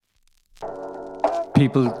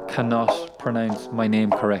People cannot pronounce my name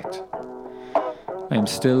correct. I am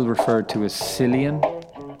still referred to as Cillian,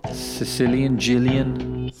 Sicilian,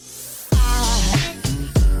 Gillian.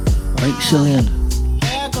 Right, Cillian. Who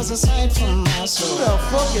the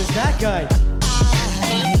fuck is that guy?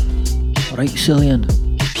 Right, Cillian.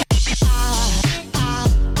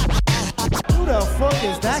 Who the fuck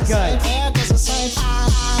is that guy? It's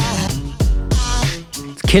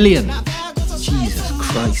Killian. Jesus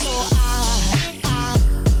Christ.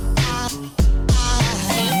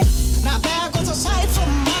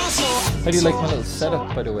 How do you like my little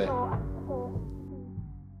setup, by the way?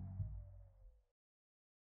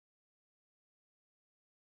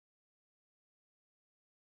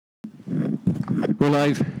 We're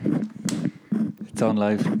live. It's on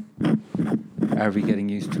live. Harvey getting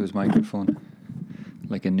used to his microphone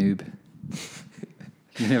like a noob.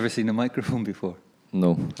 You've never seen a microphone before?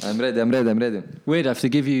 No. I'm ready. Wait, I have to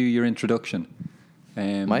give you your introduction.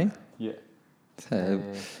 Mine? Yeah.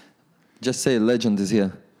 Just say legend is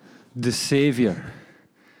here. The saviour.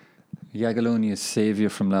 Jagiellonia's saviour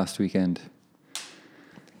from last weekend.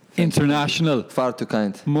 International. Far too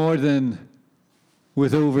kind. More than...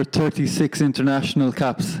 with over 36 international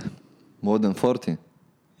caps. More than 40.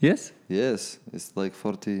 Yes? Yes. It's like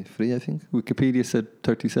 43, I think. Wikipedia said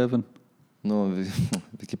 37. No,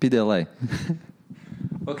 Wikipedia lie.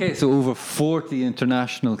 Okay, so over 40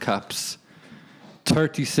 international caps.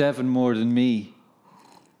 37 more than me.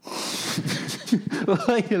 Why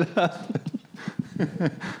are you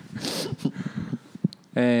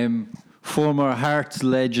laughing? Former Hearts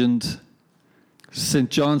legend. St.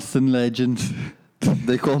 Johnstone legend.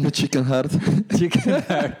 They call me Chicken Heart. Chicken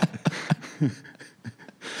Heart.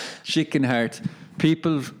 Chicken Heart.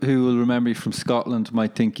 People who will remember you from Scotland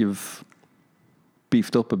might think you've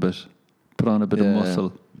beefed up a bit, put on a bit of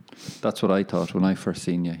muscle. That's what I thought when I first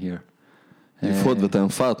seen you here. You thought that I'm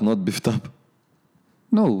fat, not beefed up.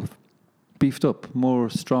 No, beefed up, more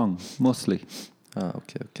strong, muscly. Ah,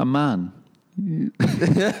 okay. A man.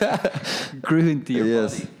 Grew into your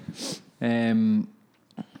body.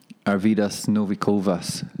 Arvidas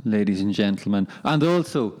Novikovas, ladies and gentlemen. And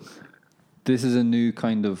also, this is a new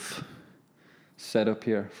kind of setup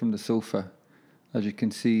here from the sofa. As you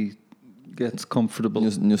can see, gets comfortable.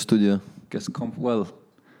 New studio. Gets well,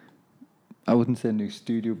 I wouldn't say new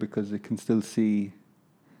studio because you can still see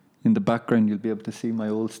in the background. You'll be able to see my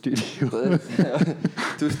old studio.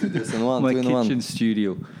 Two studios in one. My two in kitchen one.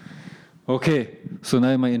 studio. Okay, so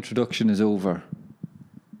now my introduction is over.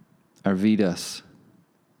 Arvidas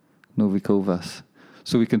Novikovas.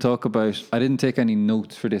 So we can talk about... I didn't take any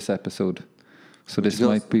notes for this episode. So this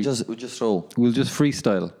might be... We just roll. We'll just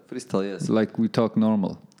freestyle. Freestyle, yes. Like we talk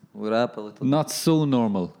normal. We rap a little. Not so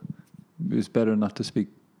normal. It's better not to speak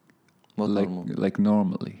Normal. like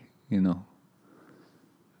normally, you know.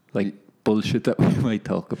 Like bullshit that we might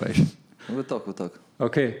talk about. We'll talk.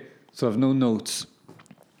 Okay, so I've no notes.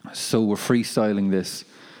 So we're freestyling this.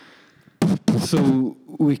 So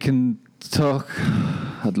we can talk...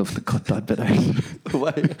 I'd love to cut that bit out.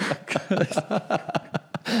 Why?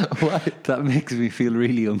 Why? That makes me feel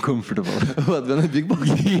really uncomfortable. What, when a big box?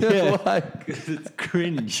 Yeah. Why? It's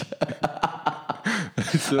cringe.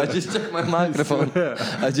 I just checked my microphone.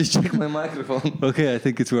 Okay, I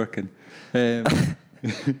think it's working.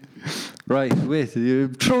 Right, wait, you're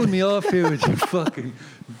throwing me off here with your fucking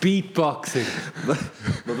beatboxing.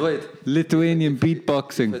 But wait. Lithuanian If I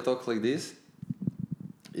beatboxing. talk like this,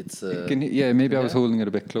 it's... Maybe I was holding it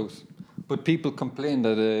a bit close. But people complain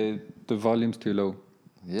that the volume's too low.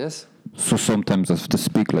 Yes? So sometimes I have to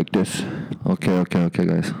speak like this. Okay,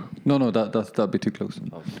 guys. No, that'd be too close.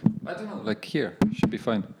 Okay. I don't know, like here, should be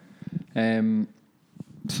fine.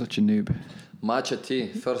 Such a noob. Matcha tea,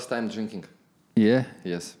 first time drinking. Yeah?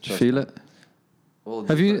 Yes. Did you feel it? Well,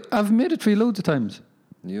 I've made it for you loads of times.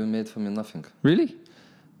 You made for me nothing. Really?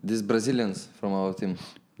 These Brazilians from our team,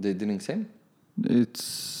 they drink same?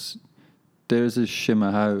 There's a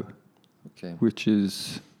Shimahau, Okay. which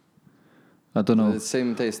is, I don't know. It's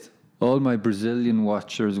same taste. All my Brazilian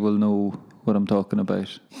watchers will know what I'm talking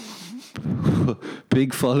about.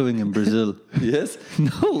 Big following in Brazil. Yes?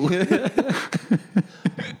 No.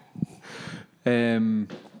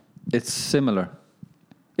 It's similar.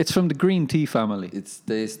 It's from the green tea family. It's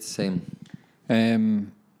taste same.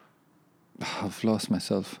 I've lost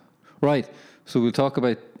myself. Right. So we'll talk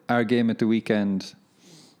about our game at the weekend.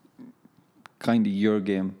 Kind of your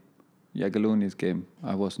game. Jagiellonia's game.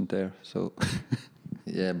 I wasn't there, so...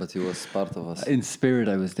 Yeah, but he was part of us. In spirit,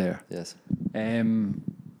 I was there. Yes.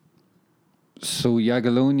 So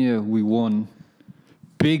Jagiellonia, we won.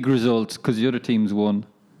 Big results because the other teams won.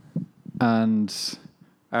 And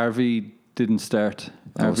RV didn't start.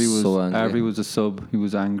 I was so angry. Arvi was a sub. He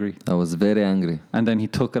was angry. I was very angry. And then he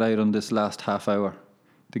took it out on this last half hour.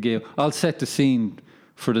 The game. I'll set the scene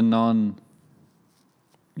for the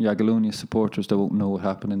non-Jagiellonia supporters that won't know what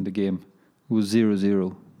happened in the game. It was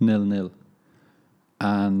 0-0, 0-0.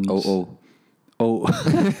 And... Oh.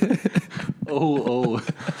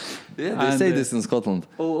 Yeah, they say this in Scotland.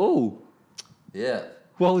 Yeah.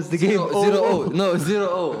 What was the game? 0-0. No,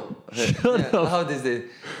 0-0. Shut up. How did they...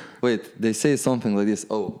 Wait, they say something like this.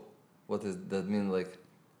 Oh. What does that mean? Like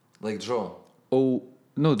draw? Oh,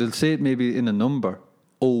 no, they'll say it maybe in a number.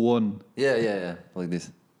 0-1. Yeah. Like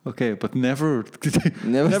this. Okay, but never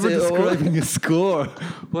Never say describing a score.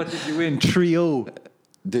 What did you win? 3-0.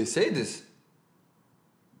 They say this.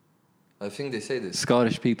 I think they say this.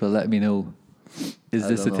 Scottish people, let me know. Is I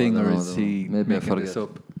this a don't know, thing I or don't is know. he Maybe I making this forget.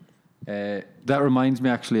 up? That reminds me,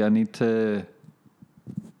 actually, I need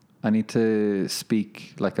to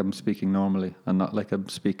speak like I'm speaking normally and not like I'm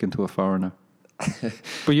speaking to a foreigner.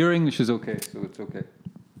 But your English is okay, so it's okay.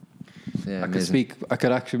 Yeah, I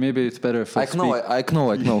could actually, maybe it's better if I speak. I know.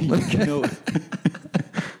 You know.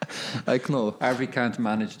 I know. Arvi can't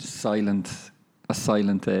manage a silent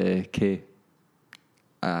K.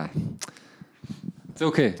 It's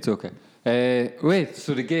okay. Wait,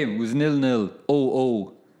 so the game was 0-0,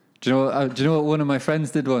 0-0. Do you know what one of my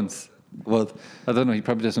friends did once? What? I don't know. He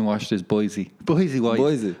probably doesn't watch this. Boise White.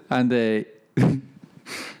 Boise. And I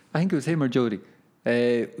think it was him or Jody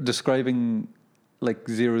describing like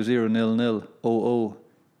 0-0, 0-0, 0-0,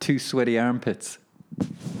 2 sweaty armpits.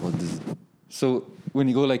 What is... So when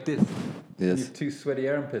you go like this, you Yes. have 2 sweaty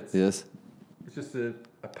armpits. Yes. It's just a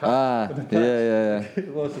patch. Yeah.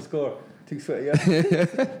 What's the score? 2 sweaty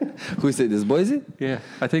armpits. Who said this? Boise? Yeah,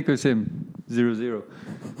 I think it was him. 0-0.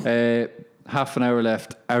 Half an hour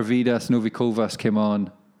left. Arvidas Novikovas came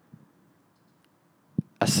on.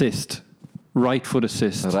 Assist. Right foot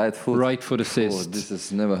assist. Right foot assist. Oh,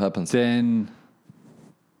 this never happens. Then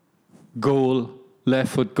goal.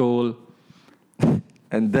 Left foot goal.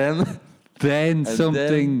 And then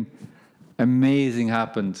Something amazing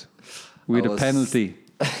happened. We had a penalty.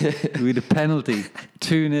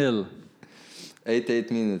 2-0.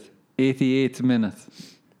 88 minutes. 88th minute.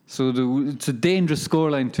 So it's a dangerous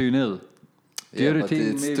scoreline, 2-0. The other but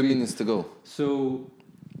team it's maybe, 2 minutes to go. So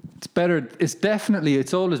it's better.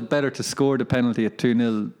 It's always better to score the penalty at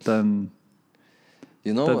 2-0 than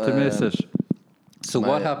to miss it. So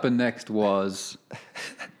what happened next was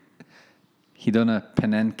he done a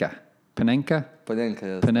Panenka. Panenka,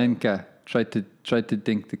 yes. Panenka tried to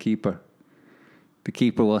dink the keeper. The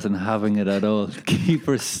keeper wasn't having it at all. The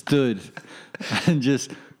keeper stood and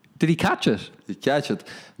just... Did he catch it? He catch it.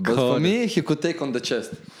 But Caught for me, he could take on the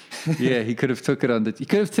chest. Yeah, he could have took it on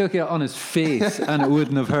his face and it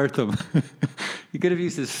wouldn't have hurt him. He could have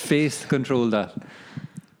used his face to control that.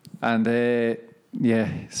 And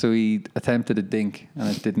so he attempted a dink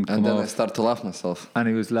and it didn't come And then off. I start to laugh myself. And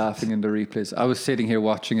he was laughing in the replays. I was sitting here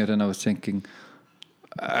watching it and I was thinking,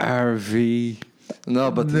 RV.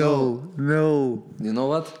 No, but No. You know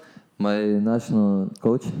what? My national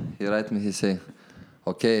coach, he write me, he say,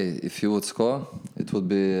 okay, if you would score, it would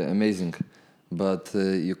be amazing. But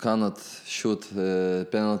you cannot shoot a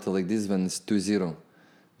penalty like this when it's 2-0.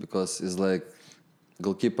 Because it's like,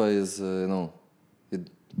 goalkeeper is,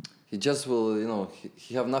 he just will,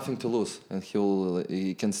 he have nothing to lose. And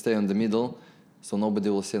he can stay in the middle, so nobody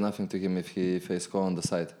will say nothing to him if he score on the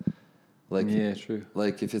side. Like, Yeah, true.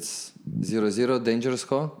 Like if it's 0-0, dangerous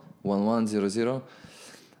score, 1-1, 0-0,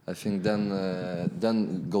 I think then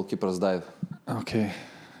goalkeepers dive. Okay.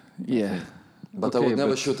 Yeah. But Okay, I would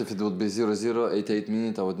never shoot if it would be 0-0, 88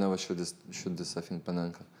 minutes. I would never shoot this. I think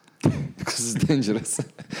Panenka because it's dangerous.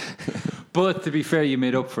 But to be fair, you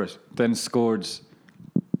made up for it. Then scored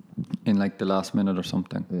in like the last minute or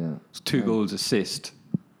something. Yeah. It's 2 goals assist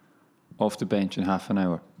off the bench in half an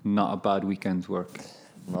hour. Not a bad weekend's work.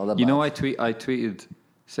 Not that You know, bad. I tweeted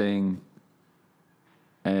saying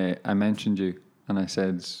I mentioned you and I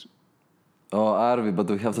said Oh, Arvi, but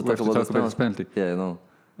we have to we talk have to about talk about this penalty. Yeah, I know.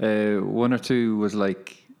 One or two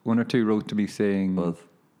wrote to me saying But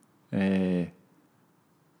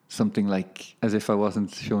something like as if I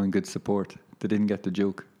wasn't showing good support. They didn't get the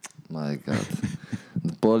joke. my God,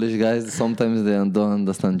 the Polish guys sometimes they don't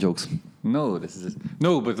understand jokes. No, this is it.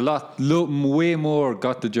 No, but way more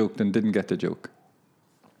got the joke than didn't get the joke.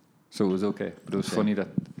 So it was okay, but it was funny that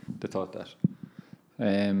they thought that.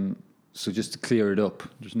 So just to clear it up,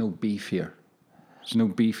 there's no beef here. There's no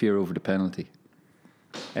beef here over the penalty.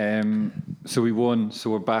 So we won.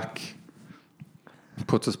 So we're back.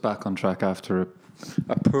 Puts us back on track after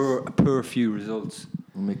a poor few results.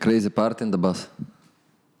 My crazy part in the bus.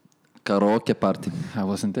 karaoke party. I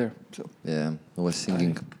wasn't there. So Yeah, I was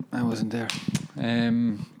singing. I wasn't there.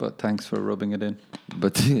 But thanks for rubbing it in.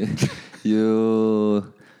 But you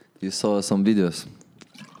saw some videos.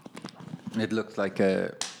 It looked like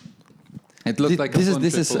a. It looked like a fun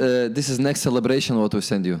triple. This is next celebration what we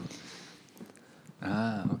send you.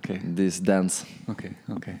 Ah, okay. This dance. Okay.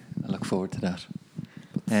 I look forward to that.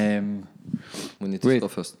 We need to Wait. go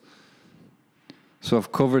first. So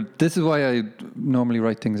I've covered. This is why I normally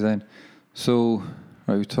write things down. So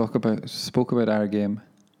right, we spoke about our game.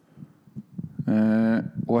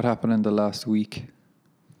 What happened in the last week?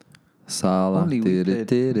 Salah. Only we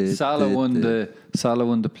played. Salah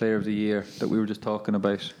won the Player of the Year that we were just talking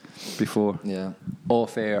about before. Yeah.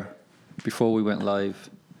 Off air, before we went live.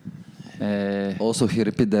 Also, he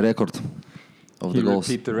repeat the record of the goals.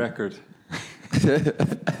 Repeat the record.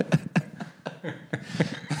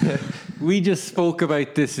 We just spoke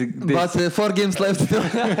about this. But 4 games left.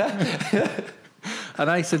 And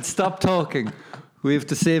I said, stop talking. We have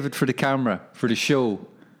to save it for the camera, for the show.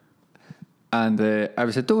 And I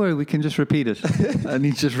said, don't worry, we can just repeat it. And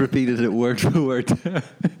he just repeated it word for word.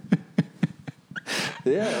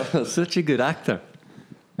 Yeah. Such a good actor.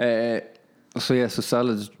 So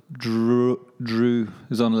Salah's drew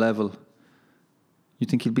is on level. You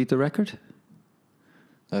think he'll beat the record?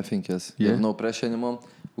 I think yes. Yeah. You have no pressure anymore.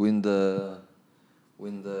 Win the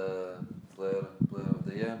player of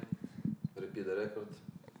the year. Repeat the record.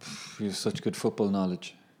 You have such good football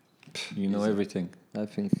knowledge. You know everything. I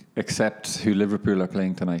think. Except who Liverpool are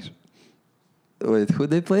playing tonight. Wait, who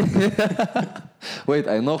they play? Wait,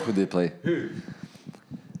 I know who they play. Who?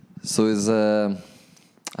 So is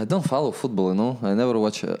I don't follow football, you know. I never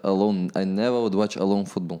watch alone. I never would watch alone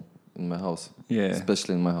football in my house. Yeah.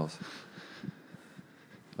 Especially in my house.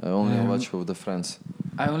 I only watch with the friends.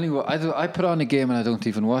 I put on a game and I don't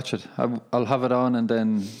even watch it. I'll have it on and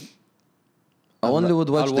then. I only would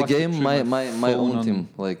watch I'll the watch it game, through my phone own on- team,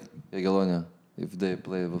 like Jagiellonia. If they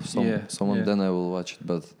play with someone, yeah. then I will watch it.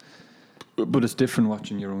 But But it's different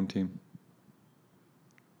watching your own team.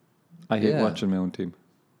 I hate Yeah. watching my own team.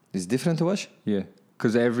 it's different to watch. Yeah,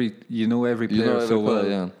 because every player every so player, well,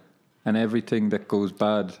 yeah. and everything that goes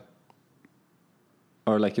bad,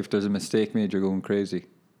 or like if there's a mistake made, you're going crazy.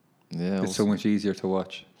 Yeah, It's so much easier to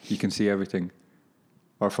watch. You can see everything,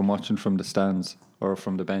 or from watching from the stands or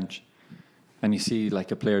from the bench, and you see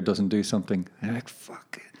like a player doesn't do something, and you're like,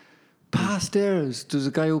 "Fuck it, pass there." There's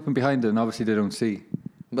a guy open behind it, and obviously they don't see.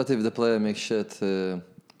 But if the player makes shit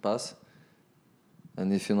pass,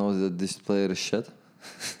 and if you know that this player is shit,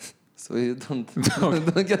 so you don't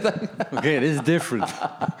get angry. Okay, it is different.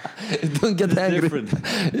 Don't get angry. Different.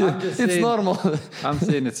 I'm just It's saying- normal. I'm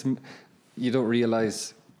saying you don't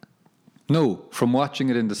realize. No, from watching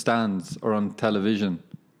it in the stands or on television,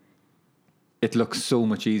 it looks so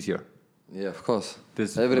much easier. Yeah, of course.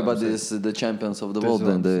 This is what I'm Everybody saying. is the champions of the This world, is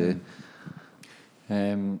what and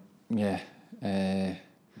I'm they.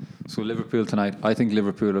 So Liverpool tonight. I think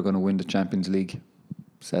Liverpool are going to win the Champions League.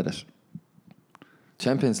 Said it.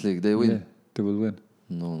 Champions League, they win. Yeah, they will win.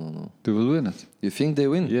 No. They will win it. You think they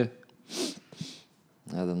win? Yeah.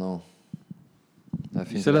 I don't know. I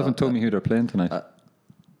think You still haven't told me who they're playing tonight.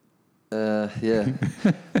 Yeah.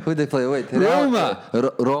 Who they play? Wait. Roma.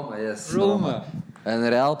 Roma, yes. Roma. And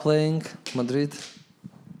Real playing Madrid.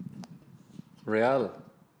 Real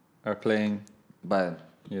are playing. Bayern.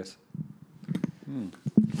 Yes.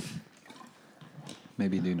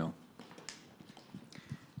 Maybe you do know.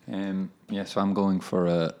 So I'm going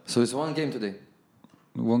for So it's one game today.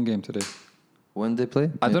 one game today. When they play?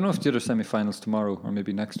 I don't know if the other semi-finals tomorrow or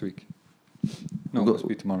maybe next week. No, it Go- must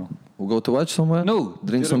be tomorrow. We'll go to watch somewhere? No,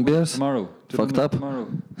 Drink the some other one beers? tomorrow. The Fucked other one up? tomorrow.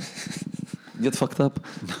 Get fucked up?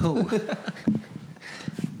 No.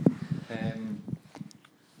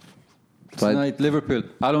 Right. Tonight, Liverpool.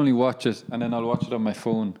 I'll only watch it and then I'll watch it on my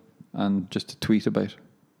phone and just to tweet about.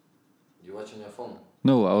 You watch on your phone?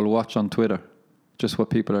 No, I'll watch on Twitter just what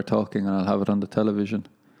people are talking and I'll have it on the television.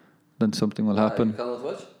 Then something will You happen. cannot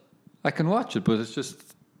watch? I can watch it, but it's just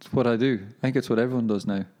what I do. I think it's what everyone does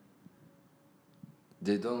now.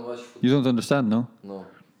 They don't watch football? You don't understand, no? No.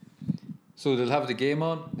 So they'll have the game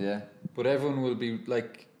on, Yeah. but everyone will be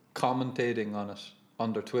like commentating on it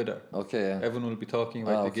on their Twitter. Okay, yeah. Everyone will be talking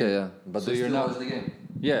about the Okay, game. yeah. But So they you're still not- watch the game?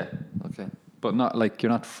 Yeah, Okay. but not like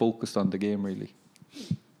you're not focused on the game really.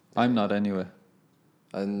 I'm not anyway.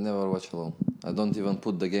 I never watch alone. I don't even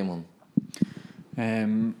put the game on.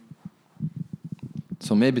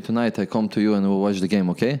 So maybe tonight I come to you and we'll watch the game,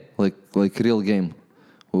 okay? Like real game.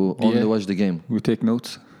 We'll only Yeah. watch the game. We take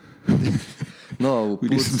notes. No, we'll We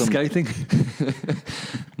do put some scouting.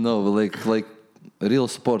 No, like real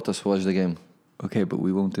supporters watch the game. Okay, but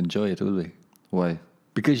we won't enjoy it, will we? Why?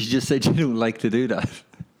 Because you just said you don't like to do that.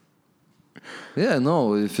 Yeah,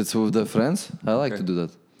 no. If it's with the friends, I like to do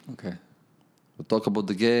that. Okay. We talk about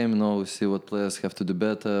the game. We see what players have to do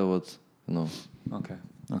better. Okay.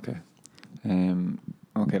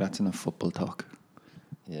 Okay, that's enough football talk.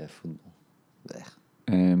 Yeah, football.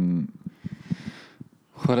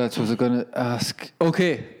 What else was I going to ask?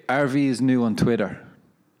 Okay, RV is new on Twitter.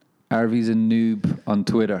 RV's a noob on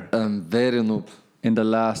Twitter. I'm very noob. In the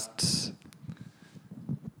last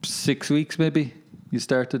 6 weeks, maybe, you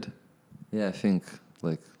started? Yeah, I think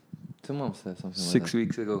like 2 months or something 6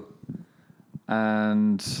 weeks ago.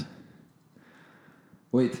 And...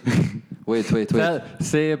 Wait.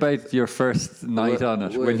 Say about your first night on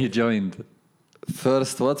it, when you joined.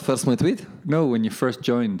 First what? First my tweet? No, when you first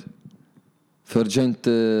joined. First joined...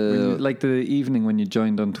 Like the evening when you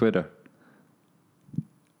joined on Twitter.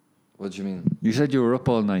 What do you mean? You said you were up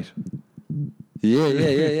all night.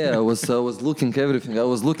 Yeah. I was looking everything. I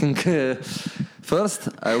was looking... First,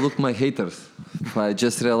 I looked my haters. I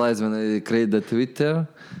just realized when I created the Twitter,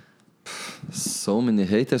 so many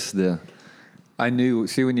haters there. I knew.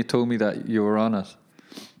 See, when you told me that you were on it,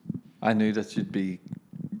 I knew that you'd be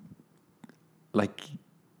like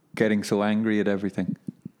getting so angry at everything.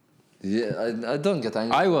 Yeah, I don't get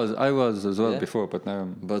angry. I was as well Yeah? before, but now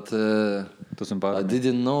But doesn't bother I me.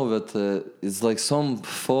 didn't know that it's like some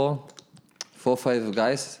 4-5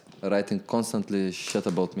 guys writing constantly shit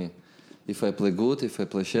about me. If I play good, if I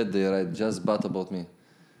play shit, they write just bad about me.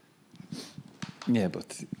 Yeah,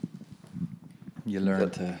 but you learn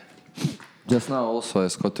to. Just now also I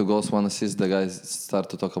scored 2 goals, 1 assist. The guys start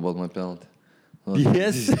to talk about my penalty.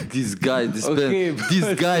 Yes. This guy, Okay,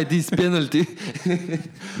 this penalty.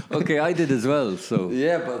 Okay, I did as well. So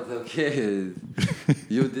Yeah, but okay,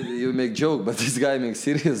 you make joke, but this guy makes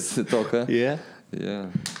serious talk, huh? yeah. Yeah.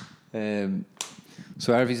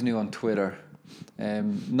 So RV's new on Twitter.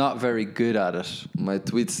 Not very good at it. My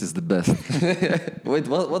tweets is the best. Wait,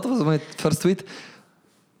 what was my first tweet?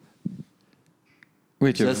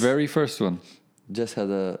 Wait, your Just- very first one? Just had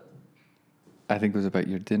I think it was about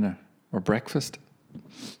your dinner or breakfast.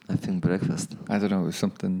 I think breakfast. I don't know. It was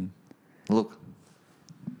something. Look.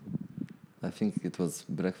 I think it was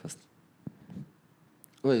breakfast.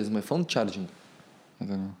 Wait, is my phone charging? I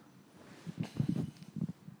don't know.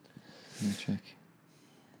 Let me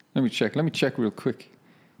check. Let me check real quick.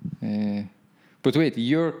 But wait,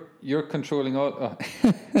 you're controlling all. Oh.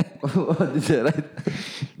 What is that, right?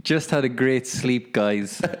 Just had a great sleep,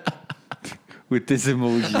 guys. With this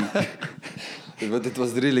emoji. But it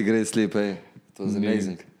was really great sleep, eh? It was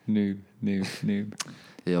amazing. Noob.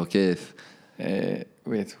 Yeah, okay.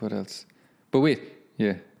 Wait, what else? But wait,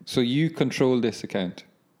 yeah. So you control this account?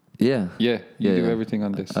 Yeah. Yeah, you do yeah. everything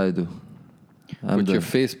on this. I do. But your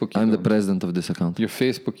Facebook, you I'm the don't. president of this account. Your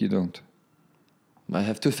Facebook, you don't. I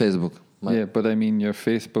have 2 Facebook. Yeah, but I mean your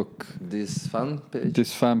Facebook, This fan page.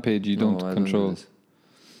 this fan page, you don't No, I control. do this.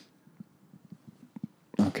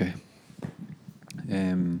 Okay.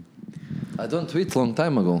 I don't tweet long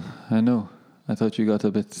time ago. I know. I thought you got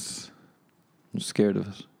a bit scared of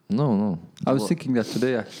it. No. I was What? thinking that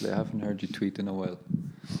today, actually. I haven't heard you tweet in a while.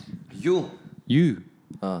 You? You?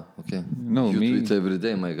 Ah, okay. No, you me. tweet every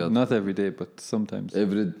day, my God. Not every day, but sometimes.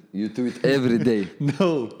 You tweet every day.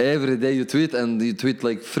 No. Every day you tweet, and you tweet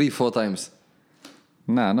like 3-4 times.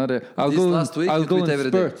 Nah, not a. I'll This go. last week I'll you go tweet in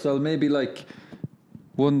every day. spurts. I'll maybe like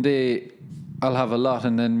one day I'll have a lot,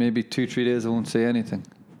 and then maybe 2-3 days I won't say anything.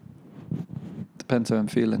 Depends how I'm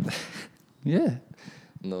feeling. Yeah.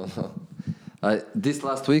 No. This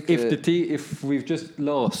last week. If we've just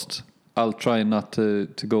lost, I'll try not to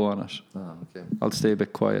go on it. Okay. I'll stay a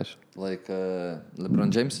bit quiet. Like LeBron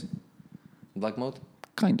James, Black Mode,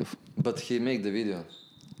 Kind of. but he made the video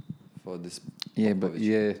for this. Yeah, but Popovich.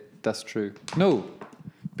 yeah, that's true. No,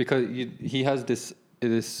 because he has this.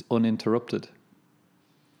 It is uninterrupted.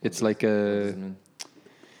 It's like What does a. it mean?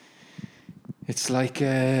 It's like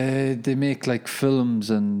they make like films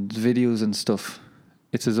and videos and stuff.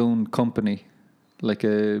 It's his own company, like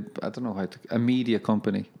I don't know a media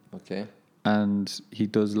company, Okay. and he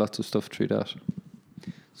does lots of stuff through that.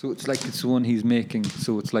 So it's like it's the one he's making.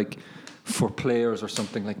 So it's like for players or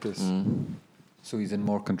something like this. So he's in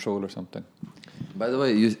more control or something. By the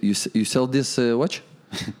way, you sell this watch?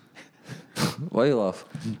 Why you laugh?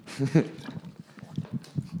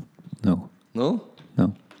 No. No?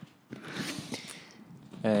 No.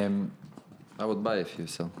 I would buy if you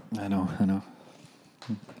sell. I know.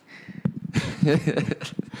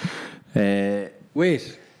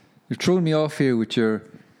 Wait, you've thrown me off here with your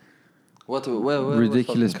What? Where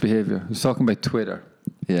ridiculous talking? behavior. I was talking about Twitter.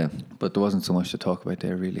 Yeah. But there wasn't so much to talk about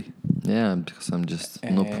there, really. Yeah, because I'm just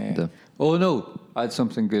nope. Oh no, I had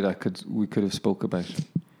something good we could have spoke about,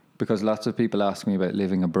 because lots of people ask me about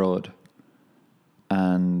living abroad,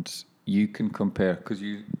 and you can compare, because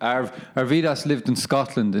Arvidas lived in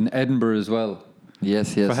Scotland, in Edinburgh as well.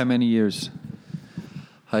 Yes. For how many years?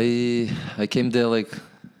 I came there like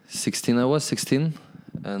 16. I was 16,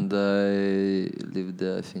 and I lived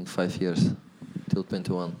there I think 5 years, till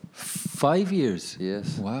 21. 5 years.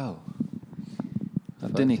 Yes. Wow. I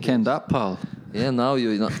didn't ken that, pal. Yeah, now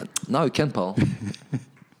you can, pal.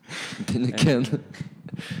 Then you can.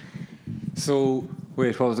 So,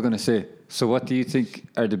 wait, what was I going to say? So what do you think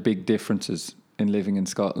are the big differences in living in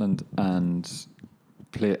Scotland and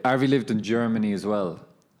Arvi lived in Germany as well.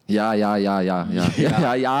 Yeah.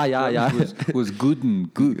 Was good,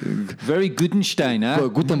 very Gudenstein, huh?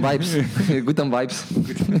 Guten vibes. Guten vibes.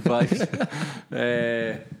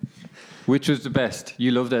 Which was the best?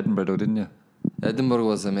 You loved Edinburgh though, didn't you? Edinburgh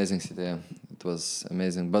was an amazing city, yeah. It was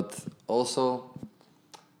amazing. But also,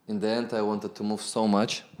 in the end, I wanted to move so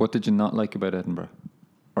much. What did you not like about Edinburgh?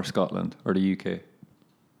 Or Scotland? Or the UK?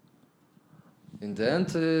 In the end,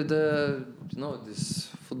 this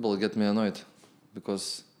football get me annoyed.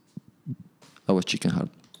 Because I was chicken heart.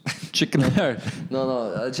 Chicken heart?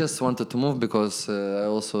 No, I just wanted to move because I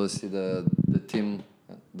also see the team,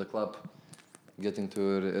 the club, getting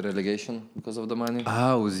to relegation because of the money.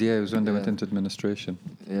 It was when they went into administration.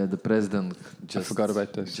 Yeah, the president I forgot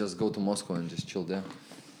about this. Just go to Moscow and just chill there.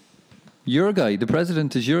 Your guy, the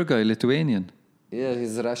president is your guy, Lithuanian. Yeah,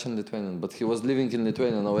 he's Russian-Lithuanian, but he was living in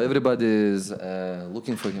Lithuania. Now everybody is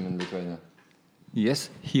looking for him in Lithuania. Yes,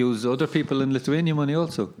 he owes other people in Lithuania money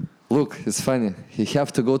also. Look, it's funny. He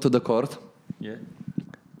have to go to the court. Yeah.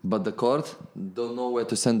 But the court don't know where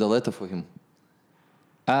to send a letter for him.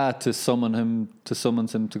 To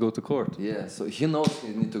summons him to go to court. Yeah, so he knows he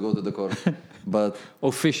need to go to the court, but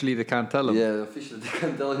officially they can't tell him. Yeah, officially they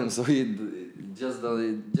can't tell him, so he just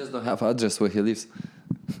don't have address where he lives.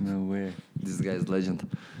 No way. This guy is legend.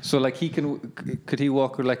 So like could he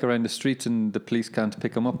walk like around the streets and the police can't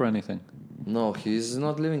pick him up or anything? No, he's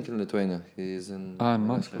not living in Lithuania. He's in in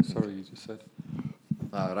Moscow. Sorry, you just said.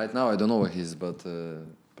 Right now I don't know where he is, but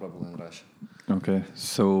probably in Russia. Okay,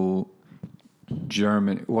 so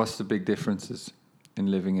Germany. What's the big differences in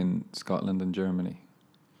living in Scotland and Germany?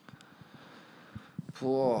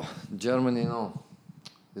 Germany,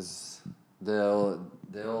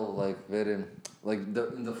 they're all like very like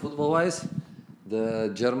in the football wise, the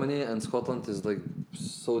Germany and Scotland is like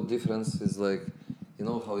so different. It's like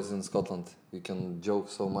how it's in Scotland. You can joke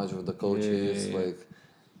so much with the coaches, like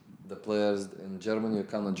the players. In Germany, you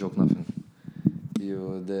cannot joke nothing.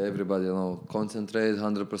 Everybody concentrate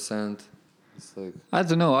 100%. It's like I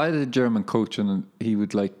don't know. I had a German coach and he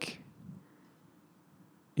would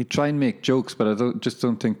he'd try and make jokes, but I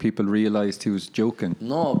don't think people realized he was joking.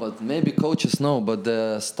 No, but maybe coaches know, but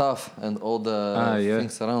the staff and all the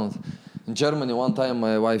things around. In Germany, one time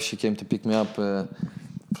my wife, she came to pick me up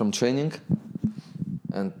from training,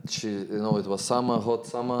 and she, it was summer, hot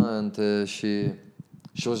summer, and she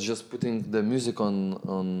was just putting the music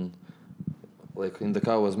on like in the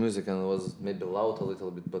car was music, and it was maybe loud a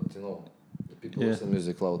little bit, but the people listen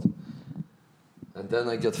music loud. And then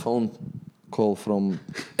I get phone call from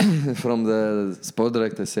the sport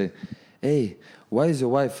director, say, "Hey, why is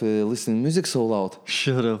your wife listening music so loud?"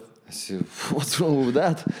 Shut up. I say, "What's wrong with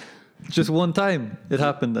that?" Just one time it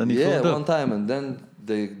happened, and he phoned up. One time, and then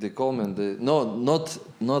they call me, and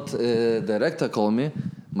not director call me,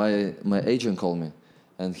 my agent called me,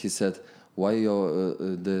 and he said, "Why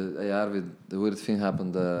the AR with the weird thing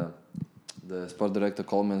happened?" The sport director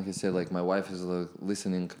called me and he said, like, my wife is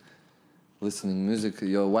listening music.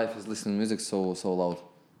 Your wife is listening music so loud. I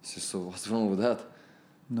said, so what's wrong with that?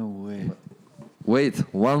 No way. Wait,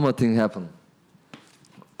 one more thing happened.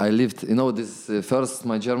 I lived, this first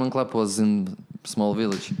my German club was in small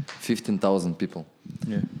village, 15,000 people.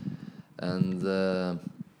 Yeah. And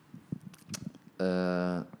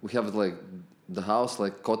we have like the house,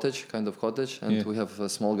 like cottage, and we have a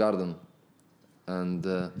small garden. And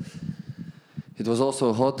it was also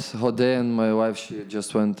a hot day, and my wife, she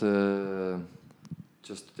just went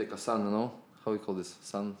just to take a sun, how we call this?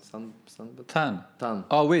 Sunbed? Tan.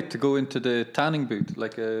 Oh wait, to go into the tanning booth,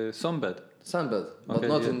 like a sunbed. Sunbed, but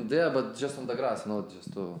not in there, but just on the grass, not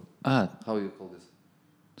just to. How you call this?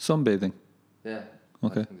 Sunbathing. Yeah.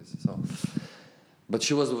 Okay. I think this is so. But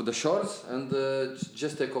she was with the shorts and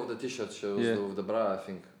just take off the t-shirt. She was with the bra, I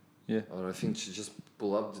think. Yeah. Or I think she just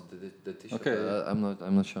pull up the t-shirt. Okay.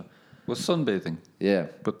 I'm not sure. Was sunbathing? Yeah.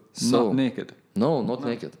 But not naked? No, not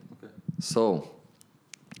naked. Okay. So,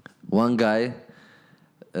 one guy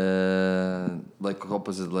like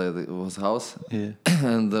opposite like it was house. Yeah.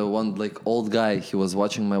 And one like old guy, he was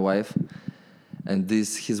watching my wife, and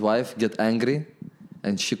his wife get angry,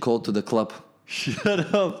 and she called to the club.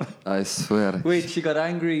 Shut up. I swear. Wait, she got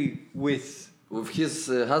angry with His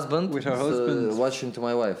husband. With her husband? Watching to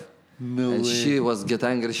my wife. No And way. she was get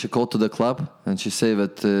angry. She called to the club and she said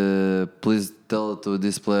that please tell to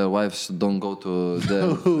this player wife don't go to the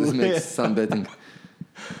this makes some betting.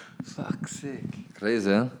 Fuck's sake. Crazy,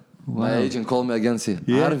 huh? Wow. My agent called me again. Say,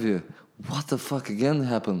 Yeah. Harvey, what the fuck again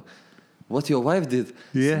happened? What your wife did?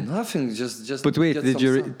 Yeah. Said, nothing. Just. But wait, get did some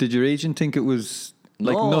your sun." did your agent think it was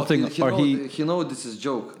like No, nothing, or he know this is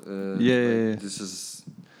joke. Yeah. This is,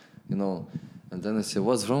 And then I say,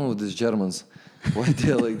 what's wrong with these Germans? Why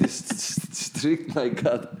they're like this strict? My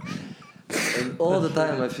God! And all the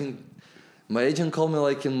time, I think my agent called me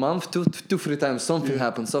like in month 2-3 times. Something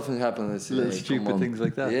happened. I say, Little "Hey, stupid come on." things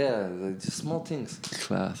like that. Yeah, like just small things.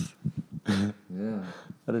 class. Yeah.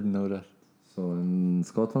 I didn't know that. So in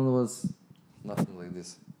Scotland was nothing like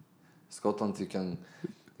this. Scotland, you can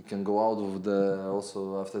go out with the also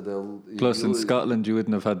after the. Plus, in Scotland, you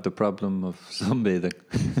wouldn't have had the problem of sunbathing.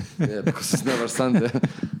 Yeah, because it's never Sunday,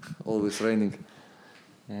 always raining.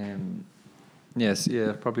 Yes,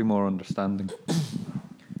 yeah, probably more understanding.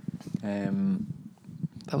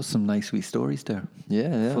 That was some nice wee stories there.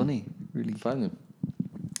 Yeah. Funny, really. Funny.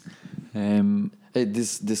 Um, Hey,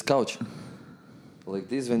 this couch, like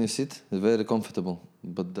this when you sit, it's very comfortable.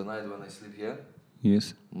 But the night when I sleep here,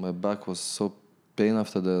 yes. my back was so pain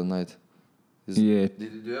after the night. Yeah.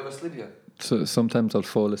 Did you ever sleep here? So sometimes I'll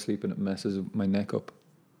fall asleep and it messes my neck up.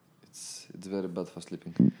 It's very bad for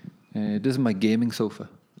sleeping. This is my gaming sofa.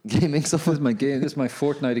 Gaming sofa. This is my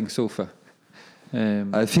Fortniting sofa.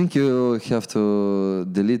 I think you have to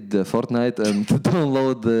delete the Fortnite and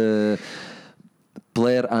download the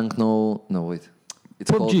Player Unknown. No, wait. It's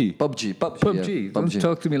PUBG. called PUBG. PUBG. Yeah, Don't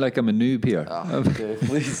talk to me like I'm a noob here. Okay,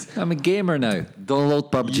 please. I'm a gamer now. Download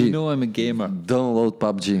PUBG. You know I'm a gamer. Download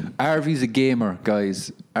PUBG. Arvy's a gamer,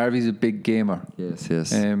 guys. Arvy's a big gamer.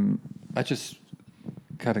 Yes. I just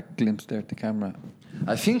got a glimpse there at the camera.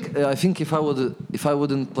 I think if I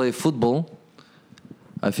wouldn't play football,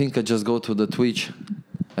 I think I just go to the Twitch,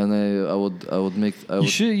 and I would make.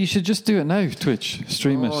 You should just do it now. Twitch,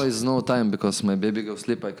 stream No, it. it's no time because my baby go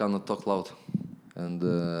sleep. I cannot talk loud, and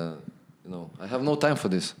I have no time for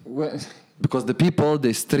this because the people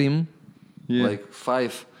they stream like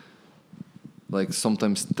 5, like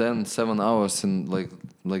sometimes 10, 7 hours in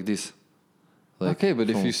like this. Like okay, but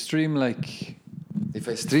if from- you stream like if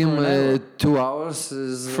I stream for an hour. 2 hours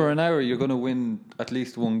is for an hour, you're gonna win at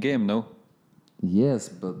least one game, no? yes,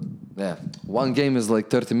 but yeah, one game is like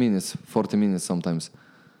 30 minutes, 40 minutes sometimes.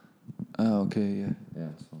 Oh, okay, yeah. Yeah.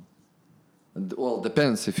 So, well,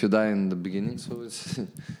 depends if you die in the beginning, so it's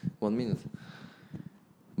 1 minute.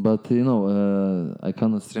 But I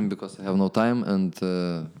cannot stream because I have no time and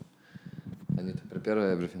I need to prepare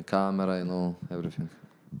everything, camera, everything.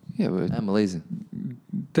 Yeah, but I'm lazy.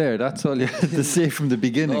 there, that's all you had to say from the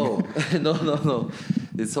beginning. No.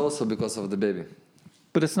 It's also because of the baby.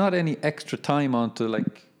 But it's not any extra time onto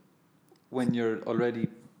like when you're already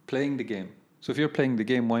playing the game. So if you're playing the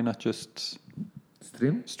game, why not just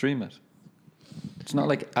stream it? It's not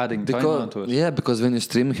like adding time onto it. Yeah, because when you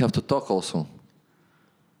stream, you have to talk also.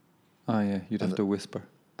 Oh yeah, you'd have to whisper.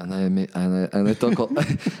 And I talk.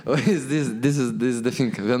 This is the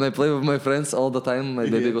thing. When I play with my friends all the time, my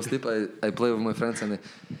baby go sleep. I play with my friends and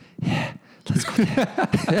let's go.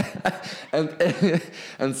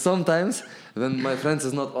 and sometimes when my friends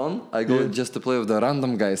is not on, I go just to play with the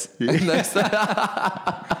random guys. And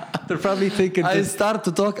They're probably thinking. I start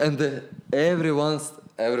to talk and everyone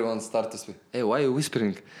start to speak. Hey, why are you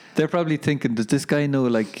whispering? They're probably thinking, does this guy know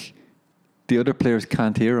like the other players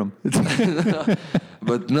can't hear him?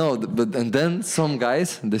 But no, and then some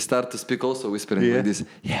guys they start to speak also whispering like this.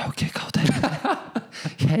 Yeah, okay, go there.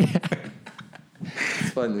 yeah.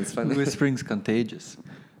 It's funny. Whispering's contagious.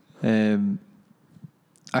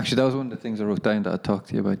 Actually, that was one of the things I wrote down that I talked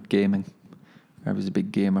to you about gaming. I was a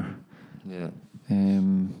big gamer. Yeah.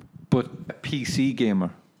 But a PC gamer.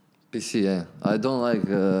 PC, yeah. I don't like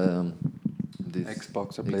this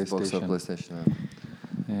Xbox or PlayStation.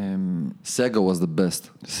 Yeah. Sega was the best.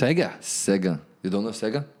 Sega? You don't know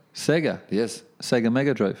Sega? Sega? Yes. Sega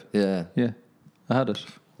Mega Drive? Yeah. Yeah. I had it.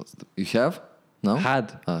 You have? No?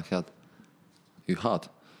 Had. Had. You had?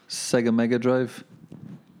 Sega Mega Drive.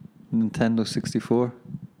 Nintendo 64.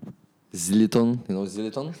 Zilliton. You know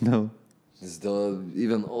Zilliton? No. It's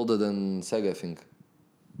even older than Sega, I think.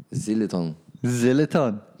 Zilliton.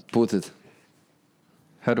 Zilliton. Put it.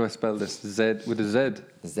 How do I spell this? Z with a Z.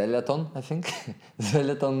 Zelaton, I think.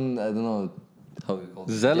 Zelaton, I don't know how you call it.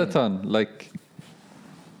 Zelaton, like,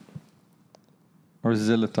 or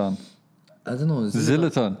Zilaton. I don't know.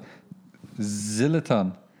 Zilaton.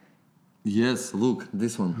 Zilaton. Yes, look,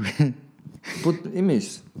 this one. Put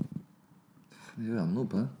image. Yeah,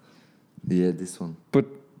 noob, huh? Yeah, this one. But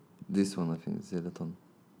This one, I think, Zelaton.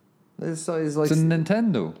 It's like it's a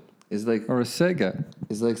Nintendo it's like or a Sega.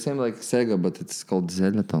 it's like same like Sega, but it's called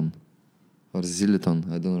Zelaton or Zilaton.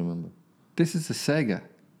 I don't remember. This is a Sega.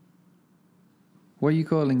 Why are you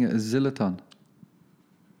calling it a Zilaton?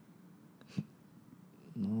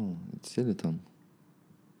 No, it's Zilaton.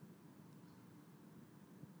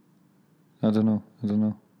 I don't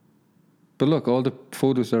know. But look, all the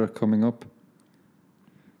photos are coming up.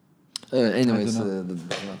 Anyways, I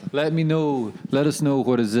Let us know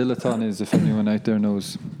what a Zilaton is if anyone out there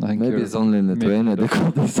knows. I think maybe it's only in Lithuania they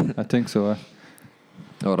call this. I think so.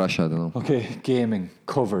 Or Russia, I don't know. Okay, gaming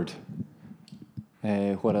covered.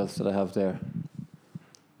 What else did I have there?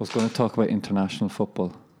 I was going to talk about international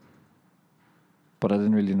football, but I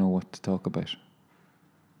didn't really know what to talk about.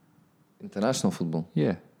 International football.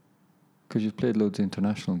 Yeah, because you've played loads of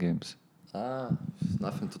international games.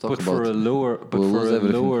 Nothing to talk But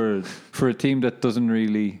about. for a team that doesn't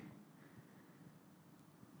really,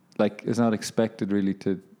 like, is not expected really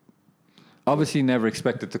to, obviously never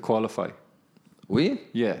expected to qualify. We?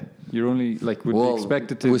 Yeah, you're only like would be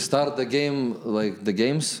expected to We start the game like the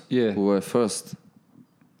games. Yeah. We were first.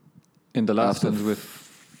 in the last after ones with.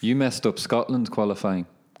 You messed up Scotland qualifying.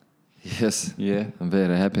 Yes. Yeah. I'm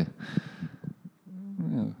very happy.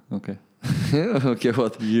 Yeah, okay. Okay,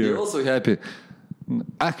 what? Yeah. You're also happy.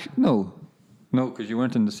 No, because you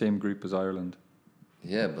weren't in the same group as Ireland.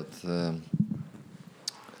 Yeah, but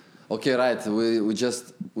okay, right.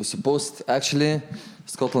 We supposed actually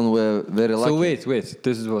Scotland were very lucky. So wait.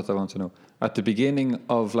 This is what I want to know. At the beginning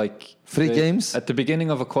of like Three games? At the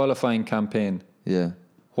beginning of a qualifying campaign, Yeah.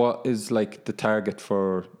 what is like the target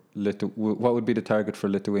for what would be the target for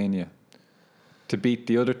Lithuania? To beat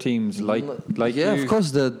the other teams like yeah, you? of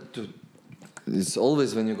course. It's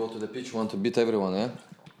always when you go to the pitch, you want to beat everyone, yeah.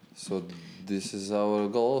 So this is our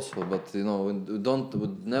goal also, but we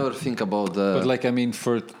would never think about the. But like I mean,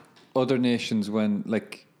 for other nations, when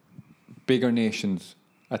like bigger nations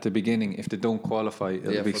at the beginning, if they don't qualify,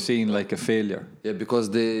 it'll be seen like a failure. Yeah,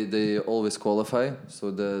 because they always qualify,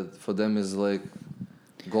 so for them is like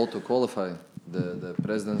goal to qualify. The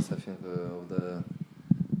presidents, I think, of the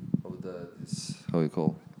this, how you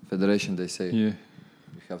call federation, they say. Yeah.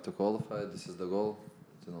 You have to qualify. This is the goal.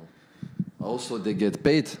 Also, they get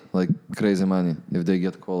paid like crazy money if they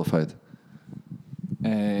get qualified.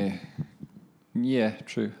 Yeah,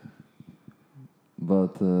 true.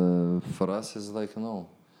 But for us, it's like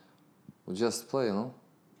we just play,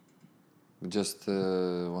 We just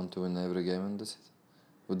want to win every game and that's it.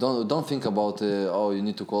 We don't think about you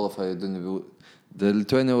need to qualify. The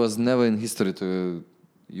Lithuania was never in history to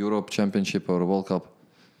Europe Championship or World Cup,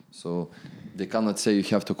 so they cannot say you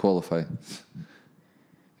have to qualify.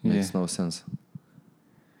 Makes no sense.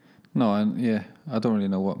 No, and I don't really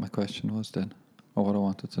know what my question was then, or what I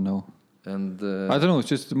wanted to know. And I don't know. It's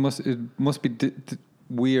just it must be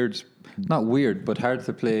weird, not weird, but hard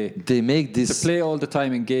to play. They make this to play all the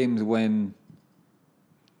time in games when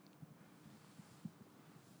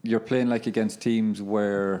you're playing like against teams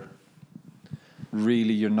where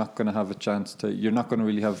really you're not going to have a chance to. You're not going to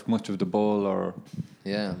really have much of the ball, or.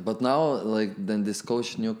 Yeah, but now then this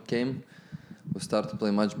coach new came, we start to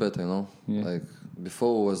play much better, Yeah. Like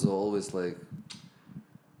before was always like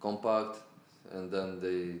compact, and then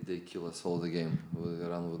they kill us all the game. We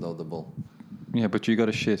run without the ball. Yeah, but you got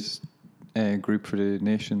a shit group for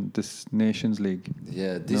this Nations League.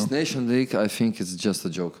 Yeah, this Nation League, I think it's just a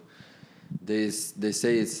joke. They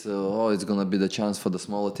say it's gonna be the chance for the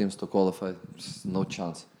smaller teams to qualify. No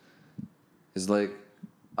chance. It's like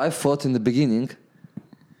I thought in the beginning,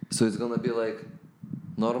 so it's gonna be like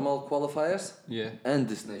normal qualifiers. Yeah. And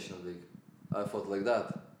this Nations League. I thought like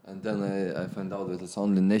that, and then I find out that it's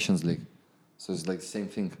only Nations League, so it's like the same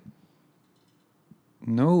thing.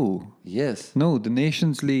 No. Yes. No, the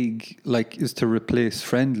Nations League is to replace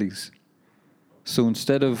friendlies. So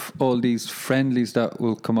instead of all these friendlies that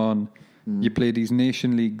will come on, you play these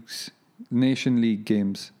Nation League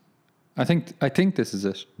games. I think this is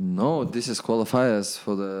it. No, this is qualifiers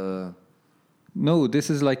for the. No, this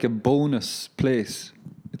is like a bonus place.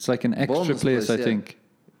 It's like an extra Bonus place, place, I yeah. think,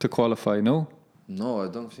 to qualify. No, No, I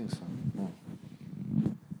don't think so. No.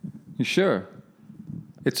 you sure?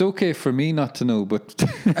 It's okay for me not to know, but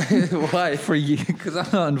Why? for you, because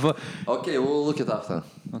I'm not involved. Okay, we'll look it after.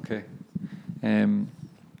 Okay.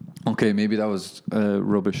 Okay, maybe that was a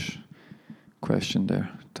rubbish question there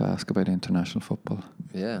to ask about international football.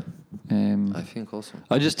 Yeah, I think also.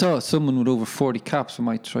 I just thought someone with over 40 caps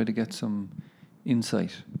might try to get some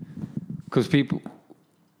insight. Because people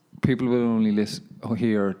will only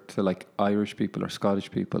hear to like Irish people or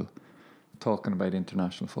Scottish people talking about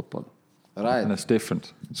international football. Right. And it's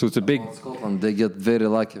different. So it's a big... Scotland, they get very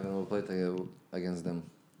lucky when we played against them.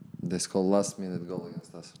 They scored last minute goal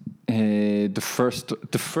against us. The first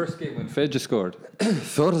game when Fedja scored.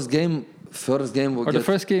 First game we Or the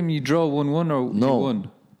first game you draw 1-1 or No. you won?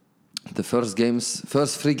 The first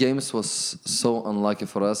 3 games was so unlucky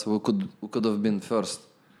for us. We could have been first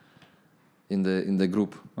in the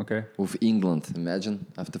group. Okay. With England. Imagine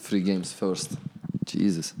after 3 games first.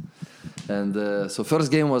 Jesus. And so first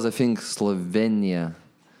game was, I think, Slovenia.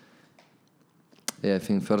 Yeah, I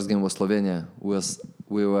think first game was Slovenia.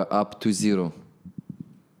 We were up 2-0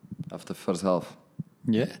 after first half.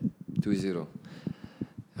 Yeah. 2-0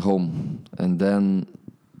 home, and then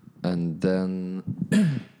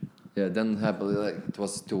yeah, then happily like it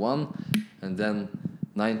was 2-1, and then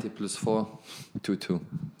 90 plus 4, 2-2.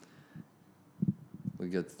 We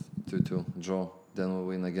get 2-2 draw. Then we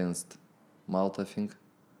win against Malta, I think.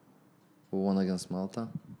 We won against Malta.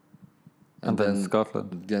 And then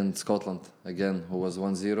Scotland. Again, Scotland, again, who was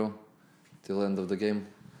 1-0 till end of the game.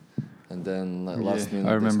 And then last minute.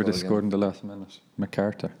 I remember they scored scored in the last minute.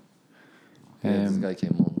 MacArthur. Yeah, this guy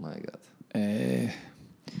came on, my God.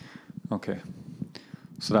 Okay.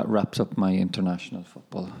 So that wraps up my international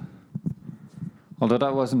football. Although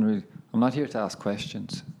that wasn't really... I'm not here to ask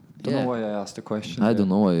questions. Don't know why I asked the question. I don't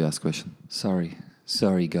know why you ask question. Sorry,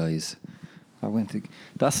 guys. I went to...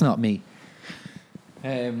 That's not me.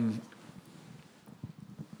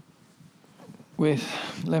 Wait,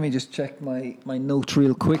 let me just check my notes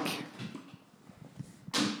real quick.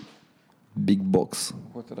 Big box.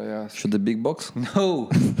 What did I ask? Should the big box? No.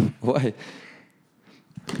 Why?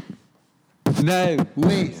 No,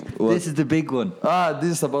 wait. What? This is the big one.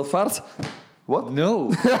 This is about farts? What?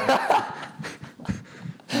 No.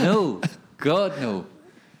 No. God, no.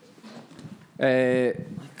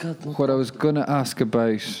 What I was going to ask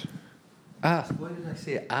about... Ask. Why did I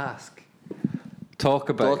say ask? Talk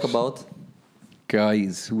about.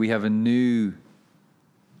 Guys, we have a new...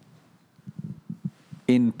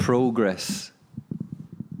 in progress,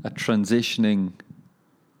 a transitioning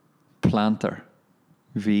planter,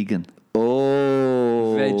 vegan,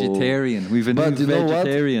 vegetarian. We've a But new you know what?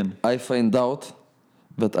 vegetarian. I find out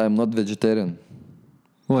that I'm not vegetarian.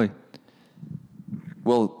 Why?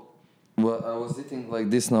 Well, I was eating like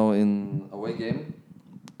this now in away game,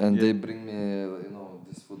 and they bring me,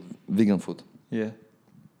 this food, vegan food. Yeah.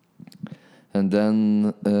 And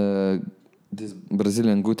then this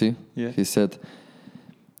Brazilian Guti, he said,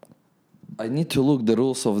 I need to look the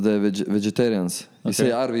rules of the vegetarians. He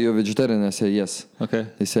say, are you a vegetarian? I say, yes. Okay.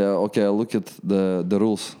 He say, okay, I'll look at the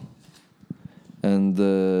rules. And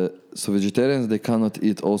so vegetarians, they cannot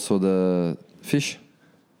eat also the fish.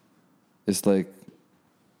 It's like...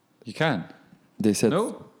 You can. They said,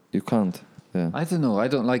 No? You can't. Yeah. I don't know. I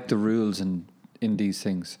don't like the rules in these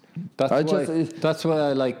things. That's why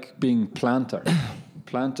I like being planter.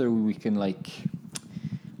 Planter, we can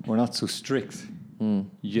we're not so strict.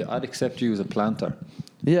 I'd accept you as a planter.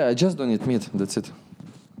 Yeah, I just don't eat meat. That's it.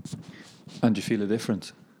 And you feel a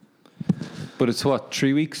difference. But it's what,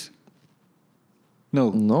 3 weeks?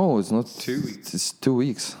 No, it's not. 2 weeks. It's 2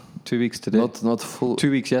 weeks. 2 weeks today. Not full.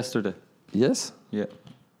 2 weeks yesterday. Yes? Yeah.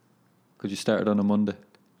 Because you started on a Monday.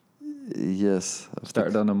 Yes.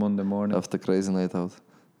 Started on a Monday morning. After crazy night out.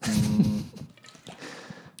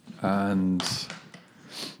 And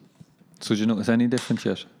so did you notice any difference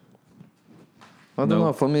yet? I don't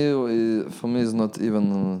know. For me, it's not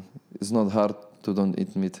even. It's not hard to don't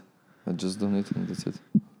eat meat. I just don't eat, and that's it.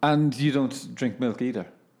 And you don't drink milk either.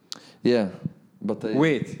 Yeah, but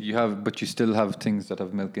but you still have things that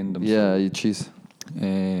have milk in them. Yeah, I eat cheese.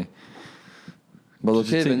 But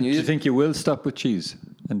okay, do you think you will stop with cheese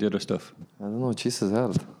and the other stuff? I don't know. Cheese is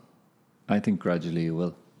hard. I think gradually you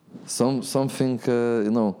will. Something,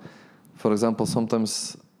 for example,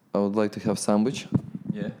 sometimes I would like to have sandwich.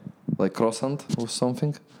 Yeah. Like croissant or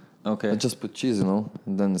something. Okay. I just put cheese, and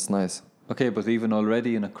then it's nice. Okay, but even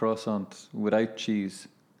already in a croissant without cheese.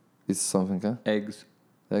 It's something, huh? Eggs.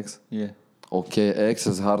 Eggs? Yeah. Okay, eggs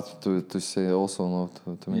is hard to say also no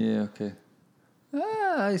to me. Yeah, okay.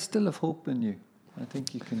 I still have hope in you. I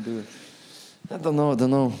think you can do it. I don't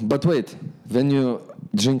know. But wait, when you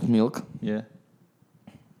drink milk, yeah,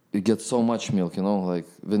 you get so much milk, like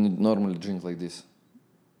when you normally drink like this.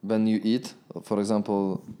 When you eat, for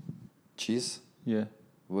example, cheese, yeah,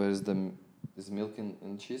 where is the is milk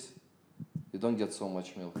in cheese. You don't get so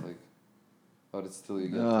much milk, like, but it's still you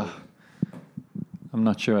get. I'm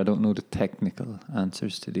not sure. I don't know the technical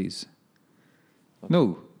answers to these.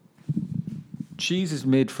 No. Cheese is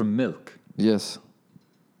made from milk. Yes.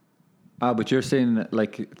 But you're saying that,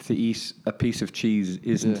 like, to eat a piece of cheese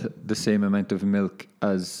isn't the same amount of milk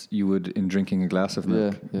as you would in drinking a glass of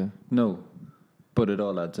milk? Yeah. No, but it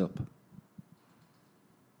all adds up,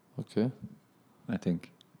 Okay. I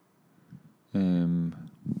think.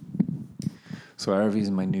 So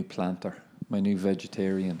Arvy's my new planter, my new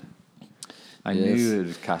vegetarian. I Yes. knew it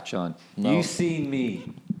would catch on. No. You seen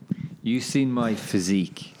me. You seen my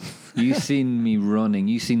physique. You seen me running.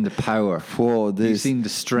 You seen the power. Whoa, You seen the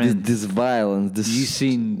strength. this violence, this. You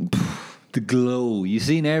seen the glow. You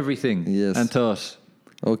seen everything. Yes. And thought,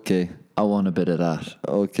 Okay. I want a bit of that.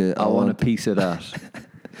 Okay. I want a piece of that.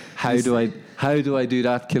 How do I do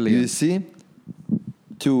that, Killian? You see,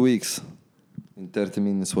 2 weeks in 30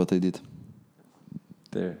 minutes what I did.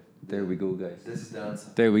 There we go, guys. This is the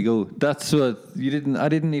answer. There we go. That's what you didn't. I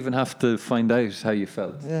didn't even have to find out how you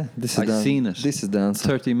felt. Yeah, this is I the seen it. This is the answer.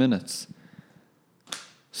 30 minutes.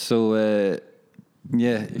 So if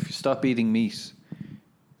you stop eating meat,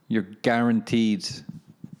 you're guaranteed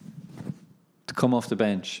to come off the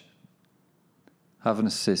bench, have an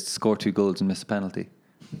assist, score 2 goals, and miss a penalty.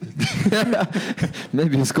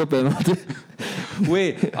 Maybe you score penalty.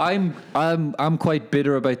 Wait, I'm quite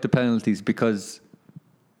bitter about the penalties because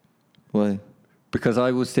Why?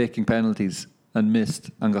 I was taking penalties and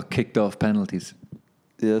missed and got kicked off penalties.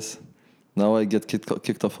 Yes. Now I get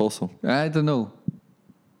kicked off also. I don't know.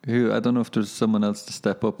 I don't know if there's someone else to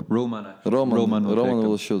step up. Roman Roman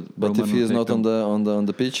will shoot. But Roman if he will is take not on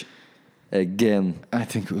the pitch, again, I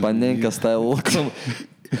think it was Panenka style will come.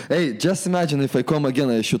 Hey, just imagine if I come again,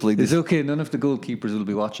 I shoot like It's this. okay. None of the goalkeepers will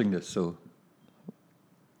be watching this, so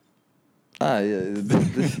Yeah.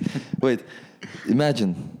 Wait,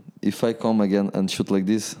 imagine if I come again and shoot like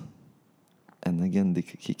this, and again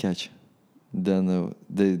he catch, then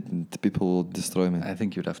the people will destroy me. I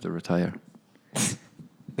think you'd have to retire.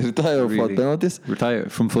 Retire for Really? penalties? Retire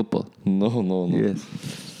from football. No. Yes.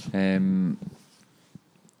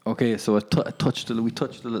 Okay, so we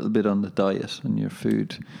touched a little bit on the diet and your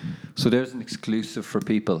food. So there's an exclusive for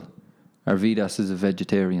people. Arvidas is a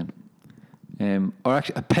vegetarian. Or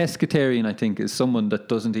actually, a pescatarian, I think, is someone that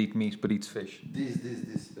doesn't eat meat but eats fish. This.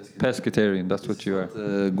 Pescatarian, that's what you are.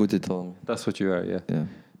 Good Italian. That's what you are, yeah. Yeah.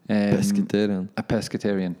 Pescatarian. A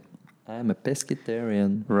pescatarian. I'm a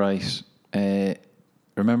pescatarian. Right.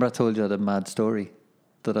 Remember I told you I had a mad story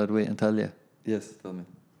that I'd wait and tell you? Yes, tell me.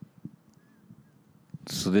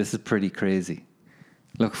 So this is pretty crazy.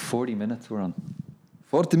 Look, 40 minutes we're on.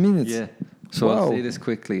 40 minutes? Yeah. So Wow. I'll say this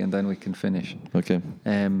quickly and then we can finish. Okay.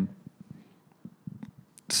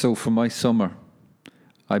 So for my summer,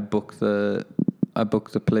 I booked the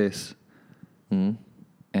place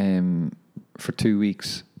for 2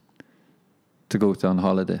 weeks to go on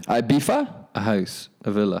holiday. Ibiza? A house,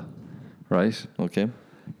 a villa, right? Okay.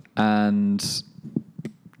 And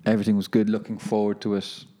everything was good. Looking forward to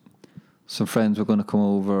it. Some friends were going to come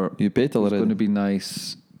over. You paid It was already? going to be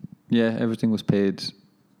nice. Yeah, everything was paid.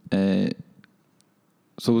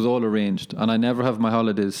 So it was all arranged. And I never have my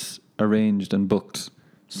holidays arranged and booked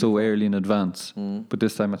so early in advance. But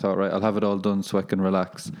this time I thought, right, I'll have it all done so I can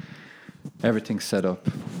relax. Everything's set up.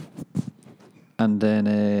 And then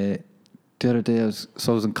the other day I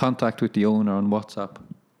was in contact with the owner on WhatsApp.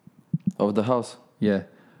 Of the house? Yeah.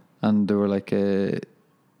 And they were like,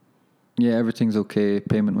 yeah, everything's okay.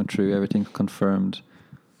 Payment went through. Everything's confirmed.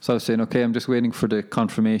 So I was saying, okay, I'm just waiting for the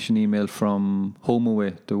confirmation email from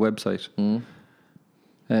HomeAway, the website.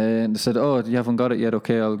 And they said, oh, you haven't got it yet.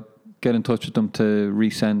 Okay, I'll get in touch with them to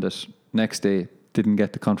resend it. Next day, didn't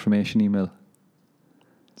get the confirmation email.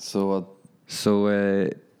 So what? So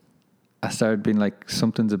I started being like,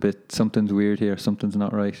 something's weird here. Something's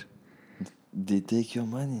not right. They take your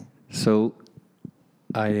money. So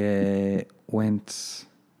I went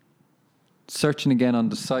searching again on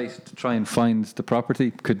the site to try and find the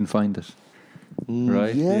property. Couldn't find it.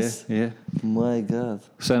 Right? Yes. Yeah. My God.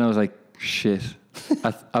 So then I was like, shit,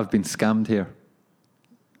 I've been scammed here.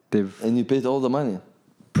 They've And you paid all the money?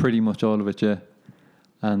 pretty much all of it, yeah.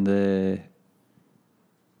 And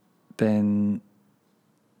then,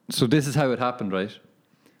 so this is how it happened, right?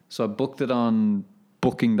 So I booked it on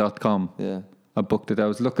booking.com. Yeah. I booked it. I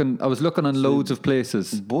was looking on loads of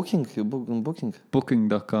places. Booking? You booked on Booking?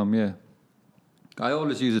 Booking.com, yeah. I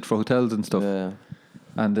always use it for hotels and stuff. Yeah.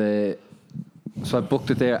 And so I booked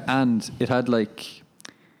it there, and it had like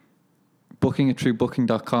booking it through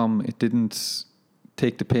booking.com. It didn't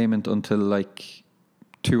take the payment until like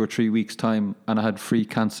 2 or 3 weeks' time, and I had free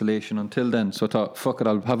cancellation until then. So I thought, fuck it,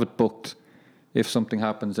 I'll have it booked. If something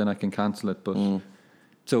happens, then I can cancel it. But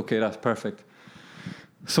it's okay, that's perfect.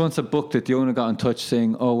 So once I booked it, the owner got in touch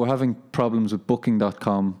saying, "Oh, we're having problems with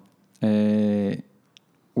Booking.com.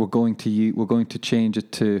 We're going to change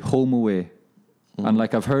it to HomeAway." And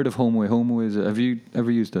like, I've heard of HomeAway. HomeAway is have you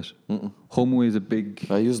ever used it? HomeAway is a big.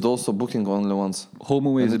 I used also Booking only once.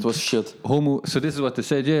 HomeAway is it was shit. So this is what they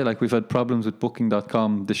said. Yeah, like we've had problems with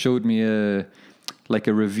Booking.com. They showed me a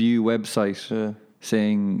review website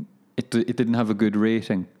saying it didn't have a good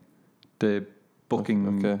rating. The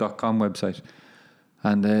Booking.com website,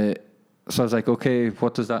 and so I was like, okay,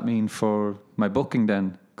 what does that mean for my booking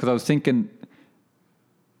then? Because I was thinking.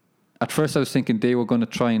 At first I was thinking they were going to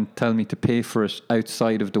try and tell me to pay for it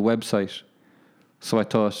outside of the website. So I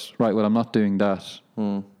thought, right, well, I'm not doing that.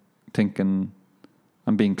 Thinking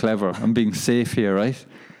I'm being clever. I'm being safe here, right?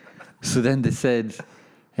 So then they said,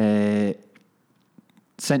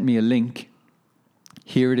 sent me a link.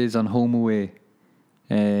 Here it is on HomeAway.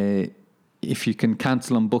 If you can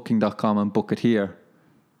cancel on Booking.com and book it here,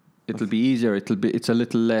 it'll be easier. It's a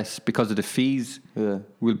little less because of the fees. Yeah.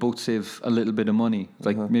 We'll both save a little bit of money,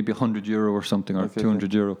 like maybe €100 or something, or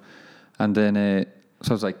 €200. And then,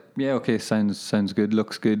 so I was like, yeah, okay, sounds good,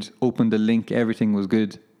 looks good. Opened the link, everything was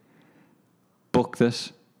good. Booked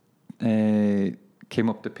it. Came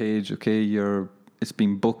up the page, okay, it's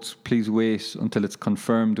been booked. Please wait until it's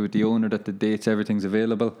confirmed with the owner that the dates, everything's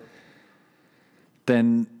available.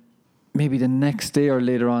 Then maybe the next day or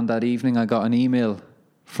later on that evening, I got an email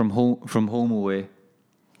from HomeAway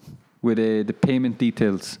with the payment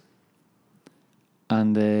details,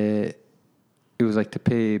 and it was like to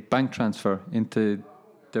pay bank transfer into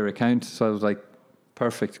their account. So I was like,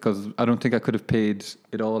 perfect, because I don't think I could have paid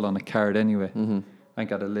it all on a card anyway. I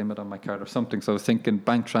got a limit on my card or something. So I was thinking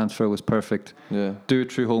bank transfer was perfect. Yeah. Do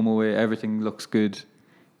it through HomeAway, everything looks good.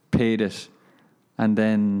 Paid it, and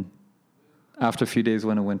then after a few days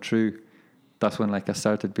when it went through, that's when like I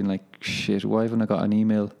started being like, shit, why haven't I got an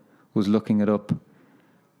email? Was looking it up.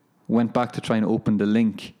 Went back to try and open the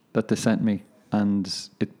link that they sent me, and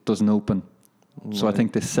it doesn't open. Right. So I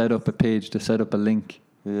think they set up a page, they set up a link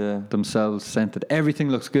themselves, sent it. Everything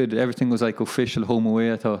looks good. Everything was like official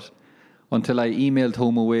HomeAway, I thought. Until I emailed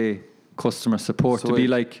HomeAway customer support to be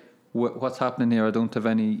like, what's happening here? I don't have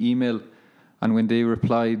any email. And when they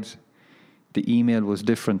replied, the email was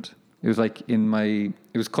different. It was like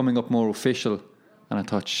it was coming up more official, and I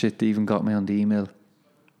thought, shit, they even got me on the email.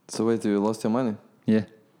 So wait, you lost your money? Yeah.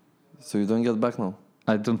 So you don't get back now?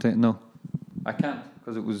 I don't think, no. I can't,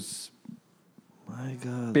 because it was... My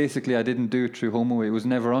God. Basically, I didn't do it through HomeAway. It was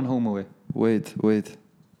never on HomeAway. Wait.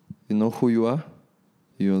 You know who you are?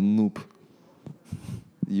 You're a noob.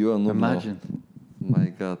 You are a noob. Imagine. Now. My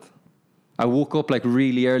God. I woke up like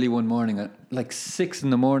really early one morning, at like 6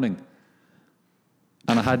 a.m,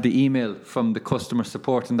 and I had the email from the customer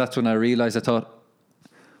support, and that's when I realised, I thought,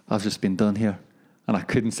 I've just been done here. And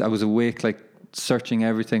I was awake, like, searching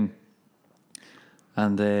everything.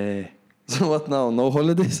 And... So what now? No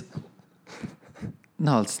holidays?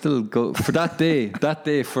 No, I'll still go. For that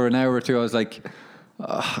day, for an hour or two, I was like,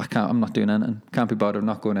 I'm not doing anything. Can't be bothered, I'm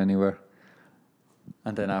not going anywhere.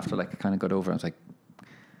 And then after, like, I kind of got over it, I was like,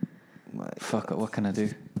 fuck it, what can I do?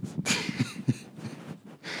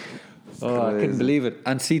 I couldn't believe it.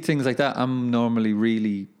 And see, things like that, I'm normally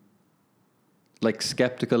really like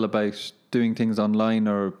skeptical about doing things online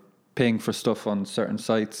or paying for stuff on certain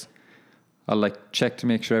sites. I'll like check to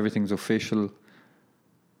make sure everything's official,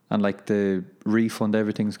 and like the refund,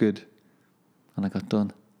 everything's good. And I got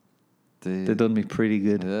done. They done me pretty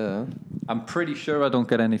good. Yeah. I'm pretty sure I don't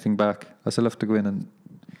get anything back. I still have to go in and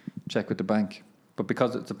check with the bank. But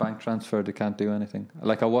because it's a bank transfer, they can't do anything.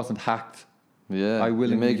 Like, I wasn't hacked. Yeah, I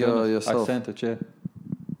willingly make yourself. I sent it, yeah.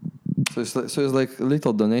 So it's like a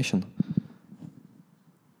little donation.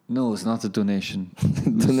 No, it's not a donation.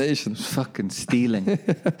 Donation. It's fucking stealing.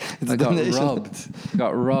 I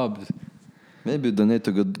got robbed. Maybe you donate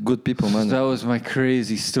to good people, man. That was my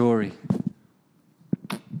crazy story.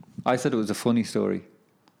 I said it was a funny story.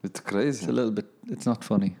 It's crazy. It's a little bit. It's not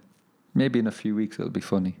funny. Maybe in a few weeks it'll be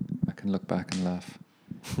funny. I can look back and laugh.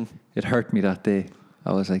 It hurt me that day.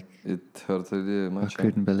 I was like... It hurt really much. I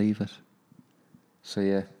couldn't believe it. So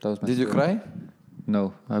yeah, that was my Did story. you cry?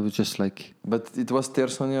 No, I was just like... But it was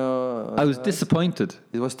tears on your... I was disappointed.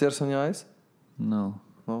 It was tears on your eyes? No.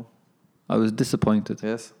 No? I was disappointed.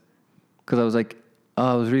 Yes. Because I was like,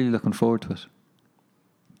 I was really looking forward to it.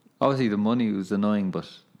 Obviously the money was annoying, but...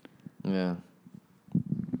 Yeah.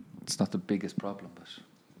 It's not the biggest problem, but...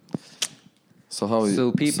 So how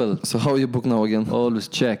you book now again? Always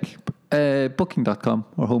check. Booking.com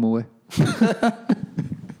or HomeAway.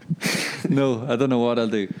 No, I don't know what I'll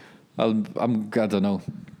do. I don't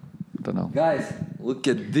know. Guys, look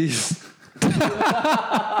at this. Look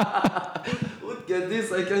at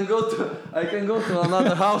this. I can go to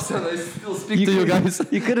another house and I still speak to you guys.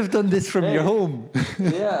 You could have done this from your home.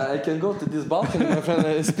 Yeah, I can go to this balcony, my friend.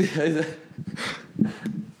 And I speak.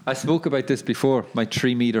 I spoke about this before. My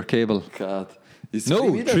 3-meter cable. God. It's No,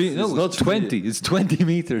 3 meters. it's not 20. It's 20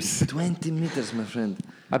 meters. 20 meters, my friend.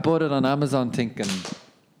 I bought it on Amazon thinking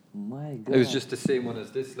My God. it was just the same one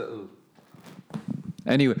as this little.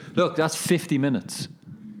 Anyway, look, that's 50 minutes.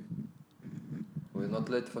 We're not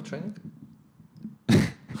late for training?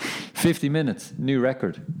 50 minutes, new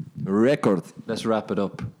record. Record. Let's wrap it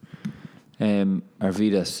up.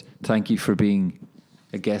 Arvidas, thank you for being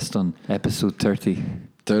a guest on episode 30.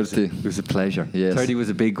 30. It was a pleasure. Yes. 30 was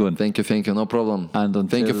a big one. Thank you, no problem. And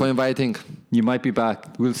Thank you until- for inviting. You might be back.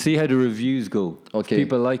 We'll see how the reviews go. Okay. If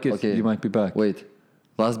people like it, Okay. you might be back. Wait.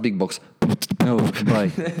 Last big box. No,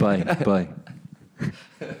 bye.